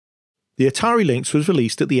The Atari Lynx was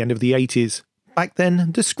released at the end of the 80s. Back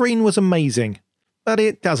then, the screen was amazing, but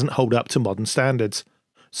it doesn't hold up to modern standards.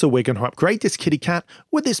 So we're going to upgrade this kitty cat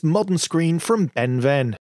with this modern screen from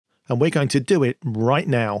BennVenn. And we're going to do it right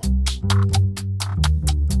now.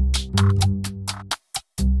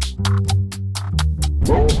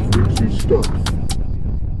 Fixy stuff.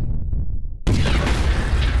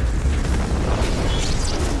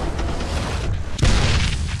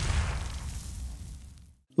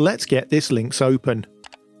 Let's get this Lynx open.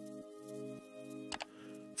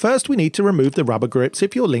 First we need to remove the rubber grips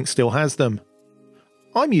if your Lynx still has them.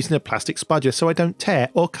 I'm using a plastic spudger so I don't tear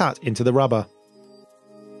or cut into the rubber.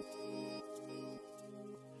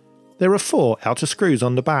 There are 4 outer screws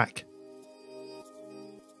on the back.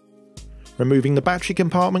 Removing the battery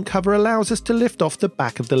compartment cover allows us to lift off the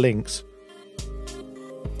back of the Lynx.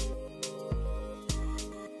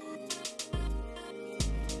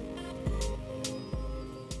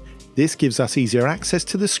 This gives us easier access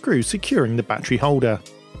to the screw securing the battery holder.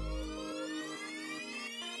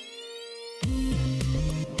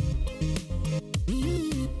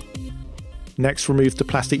 Next, remove the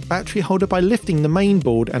plastic battery holder by lifting the main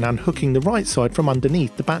board and unhooking the right side from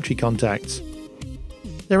underneath the battery contacts.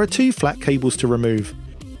 There are 2 flat cables to remove.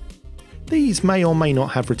 These may or may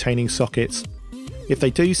not have retaining sockets. If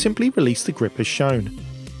they do, simply release the grip as shown.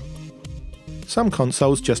 Some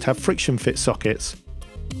consoles just have friction fit sockets.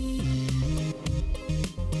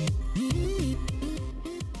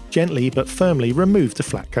 Gently but firmly remove the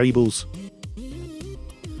flat cables.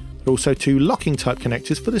 There are also 2 locking type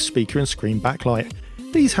connectors for the speaker and screen backlight.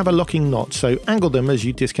 These have a locking notch, so angle them as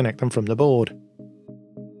you disconnect them from the board.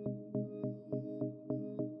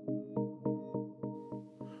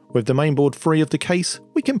 With the main board free of the case,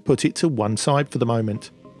 we can put it to one side for the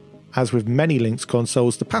moment. As with many Lynx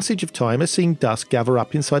consoles, the passage of time has seen dust gather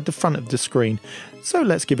up inside the front of the screen, so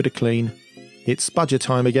let's give it a clean. It's spudger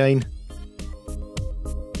time again.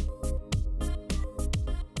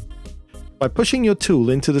 By pushing your tool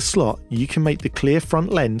into the slot, you can make the clear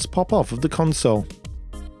front lens pop off of the console.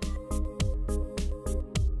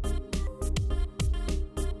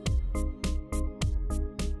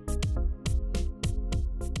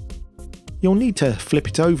 You'll need to flip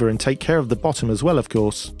it over and take care of the bottom as well, of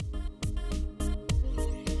course.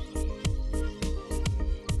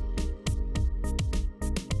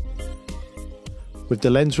 With the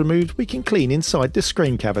lens removed, we can clean inside the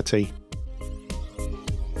screen cavity.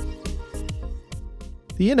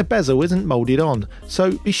 The inner bezel isn't moulded on,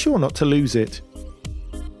 so be sure not to lose it.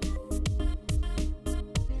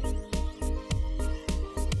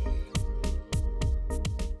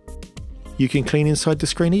 You can clean inside the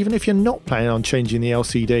screen even if you're not planning on changing the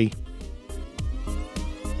LCD.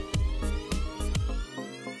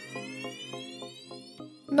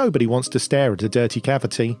 Nobody wants to stare at a dirty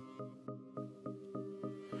cavity.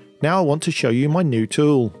 Now I want to show you my new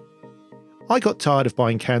tool. I got tired of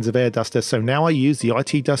buying cans of air duster, so now I use the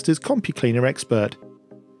IT Duster's CompuCleaner Expert.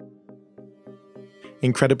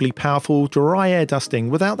 Incredibly powerful dry air dusting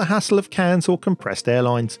without the hassle of cans or compressed air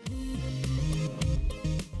lines.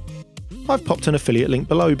 I've popped an affiliate link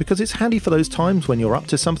below because it's handy for those times when you're up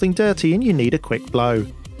to something dirty and you need a quick blow.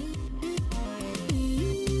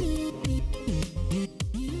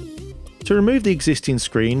 To remove the existing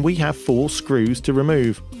screen, we have 4 screws to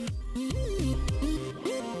remove.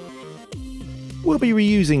 We'll be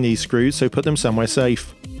reusing these screws, so put them somewhere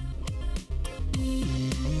safe.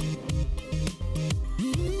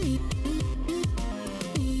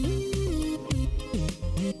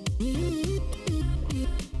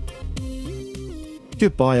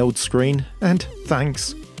 Goodbye, old screen, and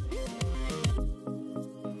thanks.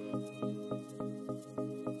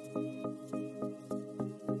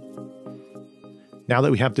 Now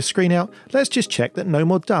that we have the screen out, let's just check that no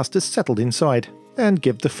more dust has settled inside, and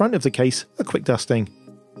give the front of the case a quick dusting.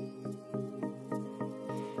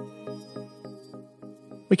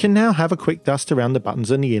 We can now have a quick dust around the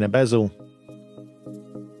buttons and the inner bezel.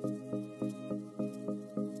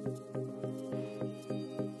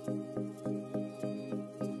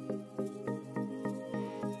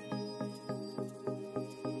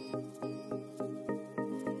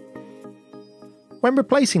 When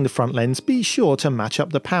replacing the front lens, be sure to match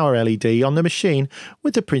up the power LED on the machine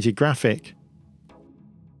with the printed graphic.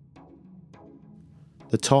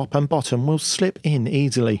 The top and bottom will slip in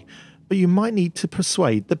easily, but you might need to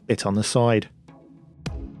persuade the bit on the side.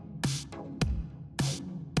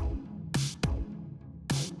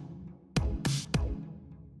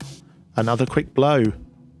 Another quick blow.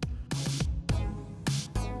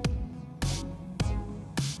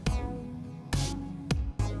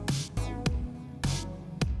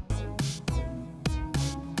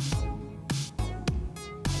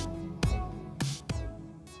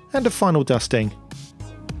 and a final dusting.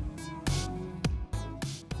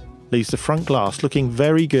 Leaves the front glass looking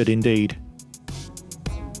very good indeed.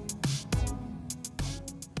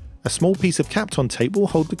 A small piece of Kapton tape will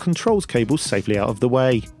hold the controls cables safely out of the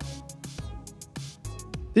way.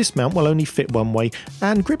 This mount will only fit one way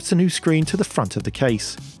and grips the new screen to the front of the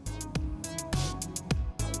case.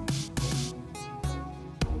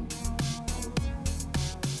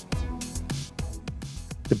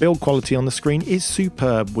 The build quality on the screen is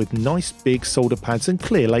superb with nice big solder pads and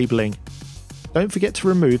clear labelling. Don't forget to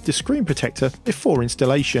remove the screen protector before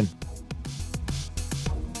installation.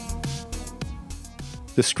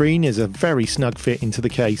 The screen is a very snug fit into the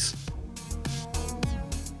case.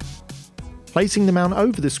 Placing the mount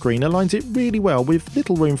over the screen aligns it really well with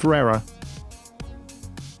little room for error.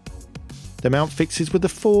 The mount fixes with the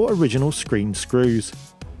 4 original screen screws.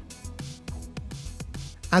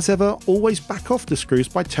 As ever, always back off the screws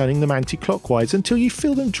by turning them anti-clockwise until you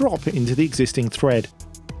feel them drop into the existing thread.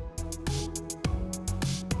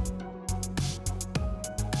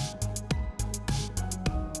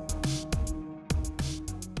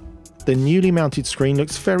 The newly mounted screen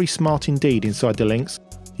looks very smart indeed inside the Lynx.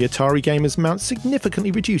 The Atari Gamer's mount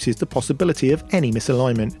significantly reduces the possibility of any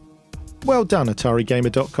misalignment. Well done,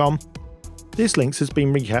 AtariGamer.com. This Lynx has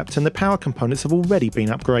been recapped and the power components have already been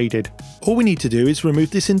upgraded. All we need to do is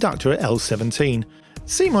remove this inductor at L17.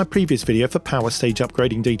 See my previous video for power stage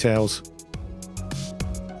upgrading details.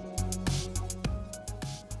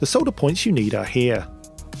 The solder points you need are here.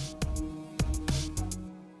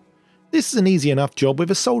 This is an easy enough job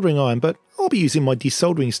with a soldering iron, but I'll be using my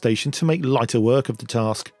desoldering station to make lighter work of the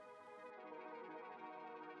task.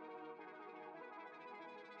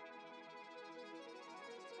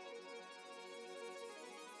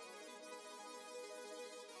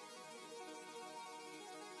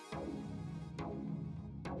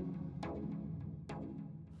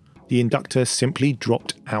 The inductor simply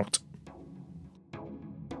dropped out.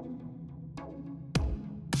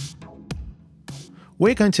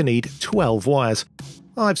 We're going to need 12 wires.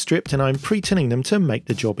 I've stripped and I'm pre-tinning them to make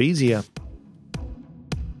the job easier.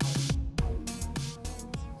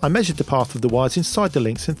 I measured the path of the wires inside the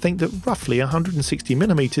Lynx and think that roughly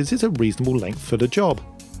 160mm is a reasonable length for the job.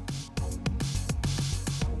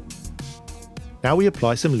 Now we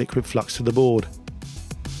apply some liquid flux to the board.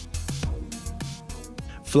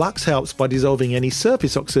 Flux helps by dissolving any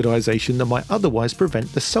surface oxidation that might otherwise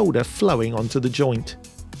prevent the solder flowing onto the joint.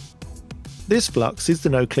 This flux is the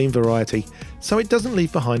no clean variety, so it doesn't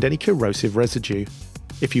leave behind any corrosive residue.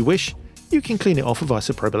 If you wish, you can clean it off with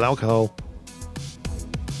isopropyl alcohol.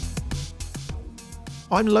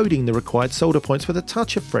 I'm loading the required solder points with a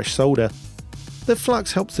touch of fresh solder. The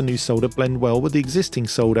flux helps the new solder blend well with the existing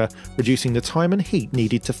solder, reducing the time and heat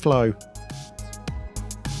needed to flow.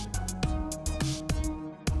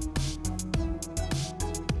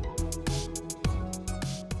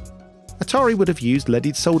 Atari would have used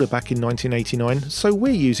leaded solder back in 1989, so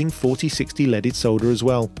we're using 4060 leaded solder as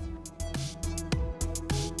well.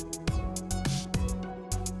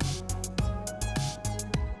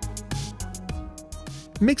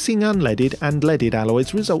 Mixing unleaded and leaded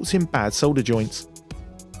alloys results in bad solder joints.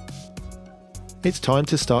 It's time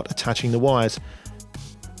to start attaching the wires.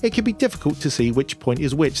 It can be difficult to see which point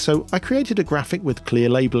is which, so I created a graphic with clear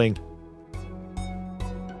labelling.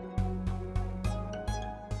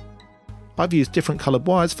 I've used different coloured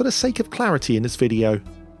wires for the sake of clarity in this video.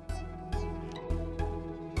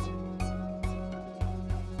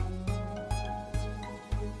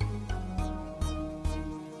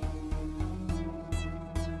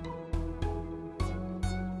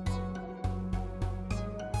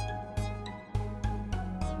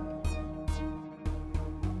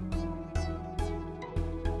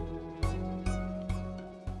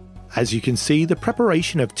 As you can see, the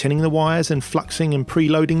preparation of tinning the wires and fluxing and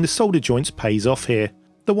preloading the solder joints pays off here.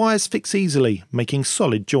 The wires fix easily, making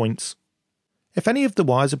solid joints. If any of the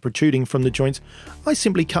wires are protruding from the joints, I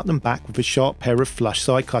simply cut them back with a sharp pair of flush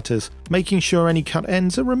side cutters, making sure any cut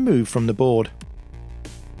ends are removed from the board.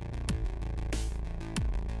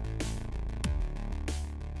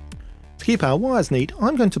 To keep our wires neat,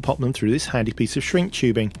 I'm going to pop them through this handy piece of shrink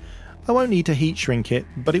tubing. I won't need to heat shrink it,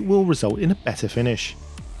 but it will result in a better finish.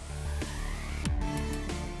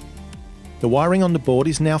 The wiring on the board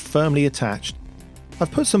is now firmly attached. I've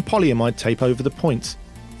put some polyamide tape over the points.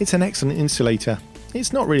 It's an excellent insulator.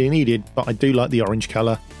 It's not really needed, but I do like the orange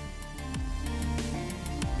colour.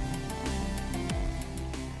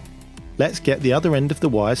 Let's get the other end of the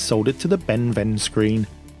wires soldered to the BennVenn screen.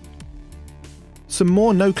 Some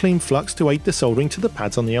more no clean flux to aid the soldering to the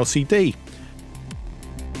pads on the LCD.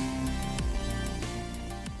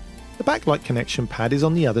 The backlight connection pad is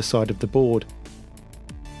on the other side of the board.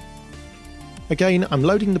 Again, I'm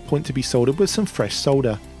loading the point to be soldered with some fresh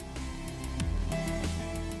solder.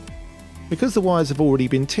 Because the wires have already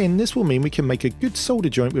been tinned, this will mean we can make a good solder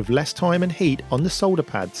joint with less time and heat on the solder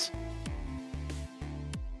pads.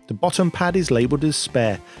 The bottom pad is labelled as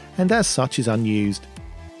spare, and as such is unused.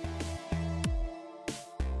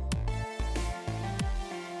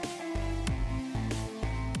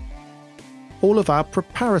 All of our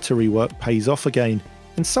preparatory work pays off again,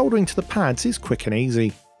 and soldering to the pads is quick and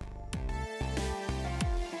easy.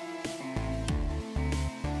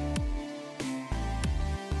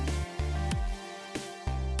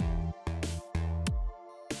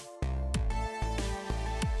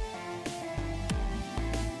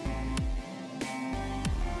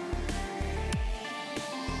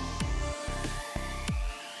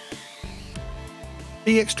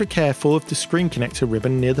 Be extra careful of the screen connector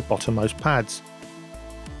ribbon near the bottommost pads.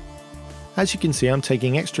 As you can see, I'm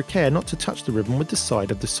taking extra care not to touch the ribbon with the side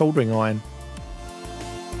of the soldering iron.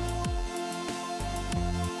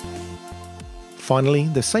 Finally,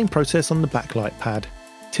 the same process on the backlight pad.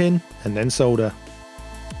 Tin and then solder.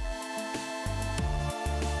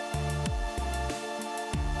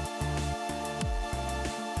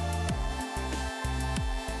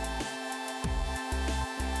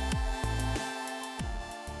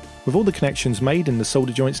 With all the connections made and the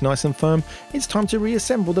solder joints nice and firm, it's time to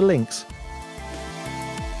reassemble the links.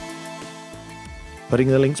 Putting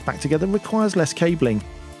the links back together requires less cabling.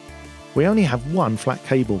 We only have one flat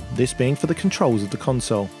cable, this being for the controls of the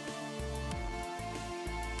console.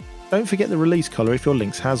 Don't forget the release collar if your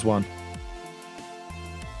Lynx has one.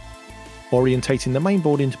 Orientating the main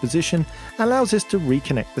board into position allows us to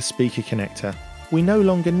reconnect the speaker connector. We no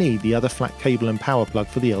longer need the other flat cable and power plug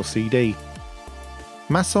for the LCD.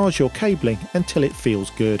 Massage your cabling until it feels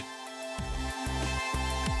good.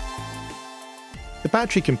 The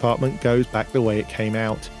battery compartment goes back the way it came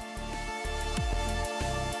out.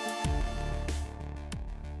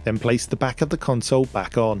 Then place the back of the console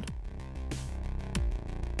back on.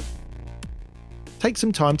 Take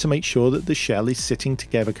some time to make sure that the shell is sitting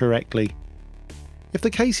together correctly. If the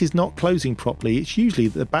case is not closing properly, it's usually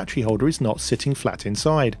that the battery holder is not sitting flat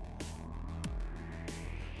inside.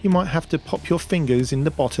 You might have to pop your fingers in the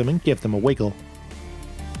bottom and give them a wiggle.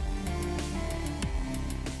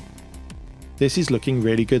 This is looking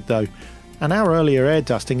really good though, and our earlier air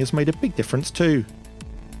dusting has made a big difference too.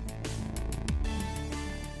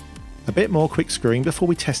 A bit more quick screwing before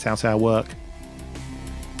we test out our work.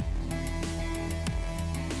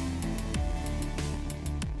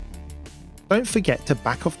 Don't forget to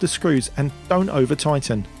back off the screws and don't over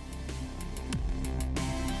tighten.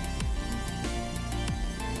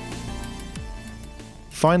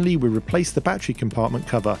 Finally, we replace the battery compartment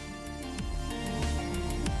cover.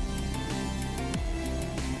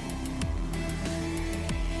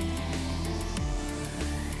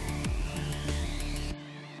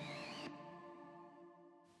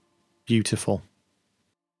 Beautiful.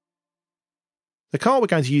 The cart we're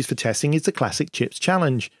going to use for testing is the classic Chips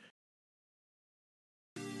Challenge.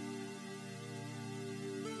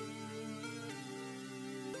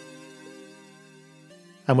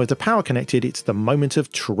 And with the power connected, it's the moment of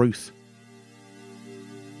truth.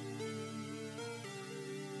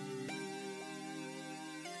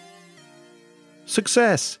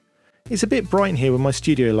 Success! It's a bit bright in here with my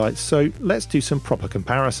studio lights, so let's do some proper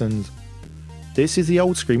comparisons. This is the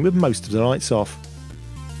old screen with most of the lights off.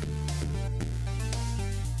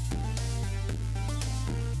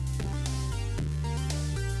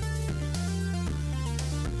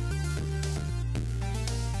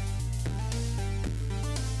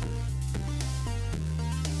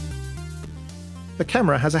 The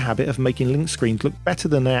camera has a habit of making Lynx screens look better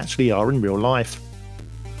than they actually are in real life.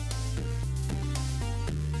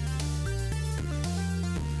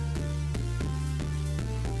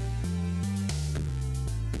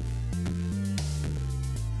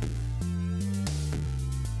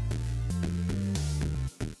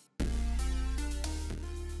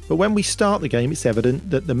 But when we start the game, it's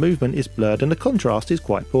evident that the movement is blurred and the contrast is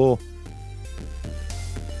quite poor.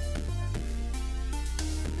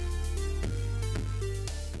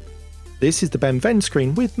 This is the BennVenn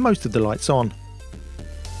screen with most of the lights on.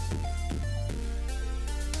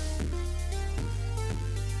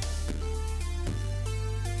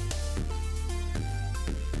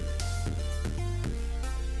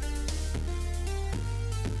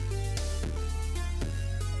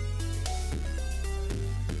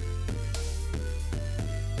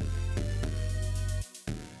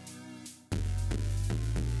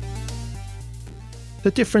 The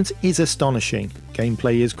difference is astonishing.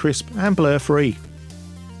 Gameplay is crisp and blur-free.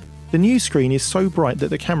 The new screen is so bright that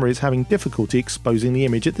the camera is having difficulty exposing the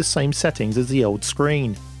image at the same settings as the old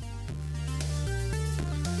screen.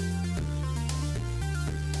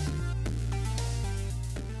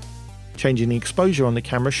 Changing the exposure on the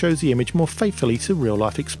camera shows the image more faithfully to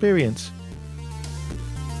real-life experience.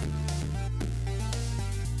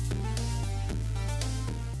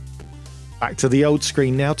 Back to the old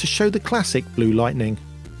screen now to show the classic blue lightning.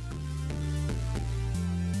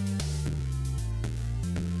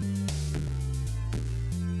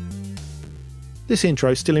 This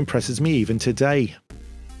intro still impresses me even today.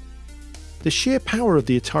 The sheer power of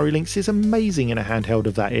the Atari Lynx is amazing in a handheld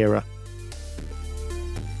of that era.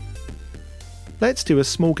 Let's do a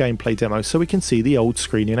small gameplay demo so we can see the old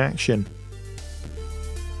screen in action.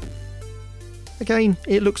 Again,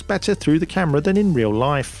 it looks better through the camera than in real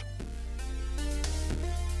life.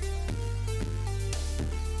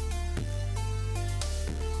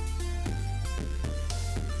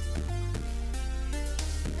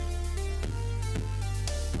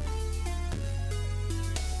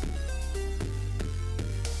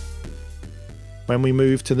 When we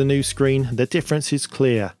move to the new screen, the difference is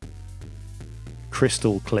clear.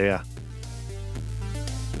 Crystal clear.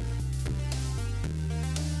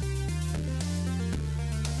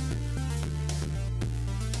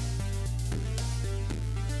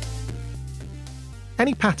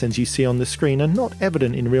 Any patterns you see on the screen are not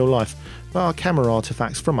evident in real life, but are camera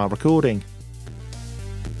artifacts from our recording.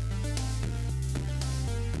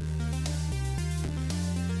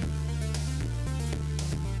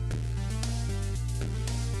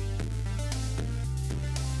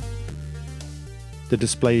 The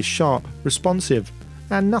display is sharp, responsive,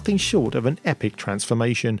 and nothing short of an epic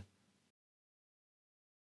transformation.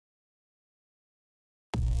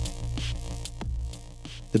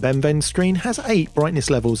 The BennVenn screen has 8 brightness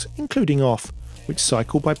levels, including off, which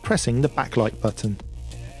cycle by pressing the backlight button.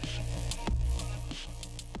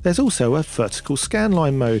 There's also a vertical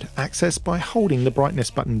scanline mode, accessed by holding the brightness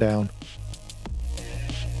button down.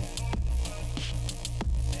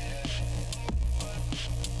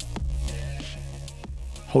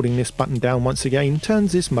 Holding this button down once again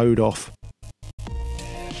turns this mode off.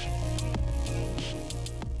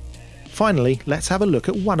 Finally, let's have a look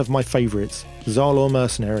at one of my favourites, Zalor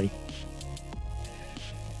Mercenary.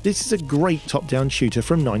 This is a great top-down shooter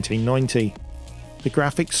from 1990. The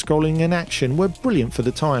graphics, scrolling and action were brilliant for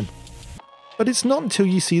the time. But it's not until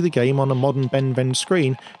you see the game on a modern BennVenn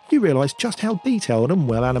screen you realise just how detailed and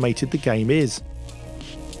well animated the game is.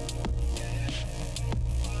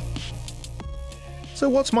 So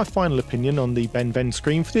what's my final opinion on the BennVenn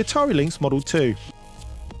screen for the Atari Lynx Model II?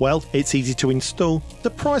 Well, it's easy to install, the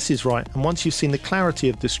price is right, and once you've seen the clarity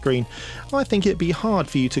of the screen, I think it'd be hard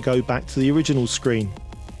for you to go back to the original screen.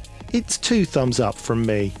 It's 2 thumbs up from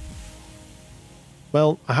me.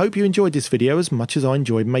 Well, I hope you enjoyed this video as much as I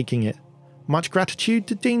enjoyed making it. Much gratitude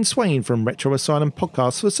to Dean Swain from Retro Asylum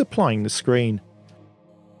Podcast for supplying the screen.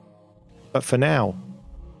 But for now,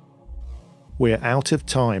 we're out of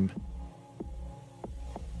time.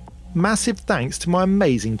 Massive thanks to my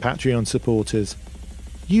amazing Patreon supporters.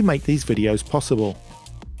 You make these videos possible.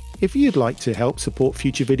 If you'd like to help support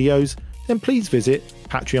future videos, then please visit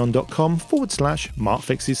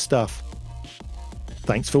patreon.com/MarkFixesStuff.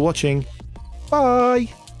 Thanks for watching. Bye!